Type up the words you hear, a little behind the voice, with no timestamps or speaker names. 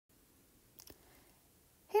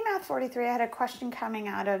Math 43, I had a question coming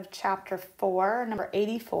out of chapter 4, number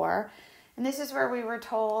 84. And this is where we were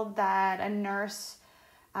told that a nurse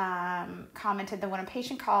commented that when a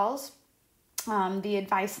patient calls the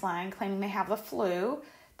advice line claiming they have the flu,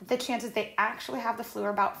 that the chances they actually have the flu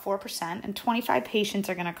are about 4%, and 25 patients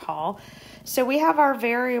are going to call. So we have our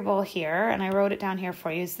variable here, and I wrote it down here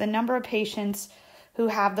for you, is the number of patients who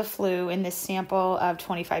have the flu in this sample of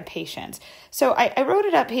 25 patients. So I wrote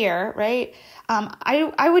it up here, right?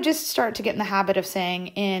 I would just start to get in the habit of saying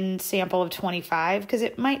in sample of 25, because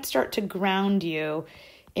it might start to ground you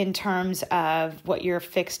in terms of what your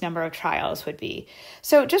fixed number of trials would be.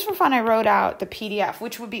 So just for fun, I wrote out the PDF,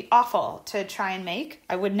 which would be awful to try and make.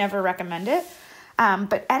 I would never recommend it.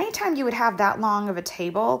 But anytime you would have that long of a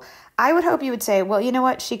table, I would hope you would say, well, you know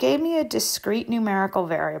what? She gave me a discrete numerical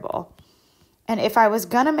variable. And if I was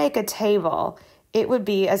going to make a table, it would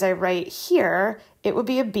be, as I write here, it would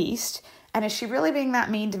be a beast. And is she really being that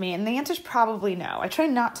mean to me? And the answer is probably no. I try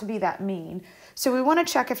not to be that mean. So we want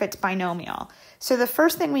to check if it's binomial. So the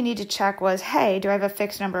first thing we need to check was, hey, do I have a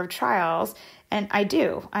fixed number of trials? And I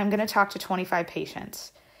do. I'm going to talk to 25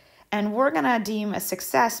 patients. And we're going to deem a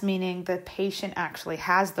success, meaning the patient actually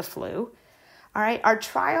has the flu. All right. Our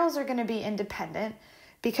trials are going to be independent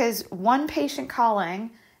because one patient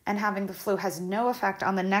calling and having the flu has no effect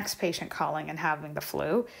on the next patient calling and having the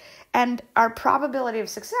flu. And our probability of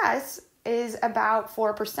success is about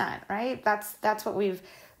 4%, right? That's what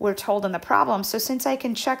we're told in the problem. So since I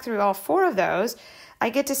can check through all 4 of those, I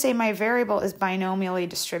get to say my variable is binomially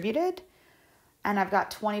distributed, and I've got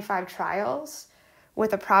 25 trials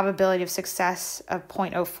with a probability of success of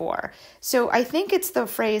 0.04. So I think it's the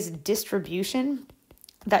phrase distribution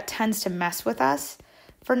that tends to mess with us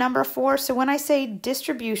for number 4. So when I say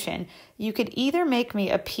distribution, you could either make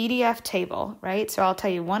me a PDF table, right? So I'll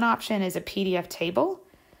tell you one option is a PDF table,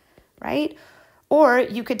 right? Or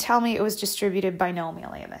you could tell me it was distributed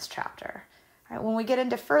binomially in this chapter. Right? When we get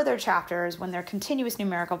into further chapters, when they're continuous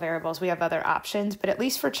numerical variables, we have other options. But at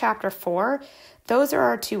least for chapter 4, those are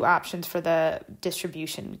our 2 options for the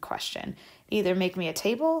distribution question. Either make me a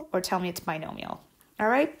table or tell me it's binomial. All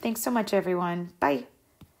right. Thanks so much, everyone. Bye.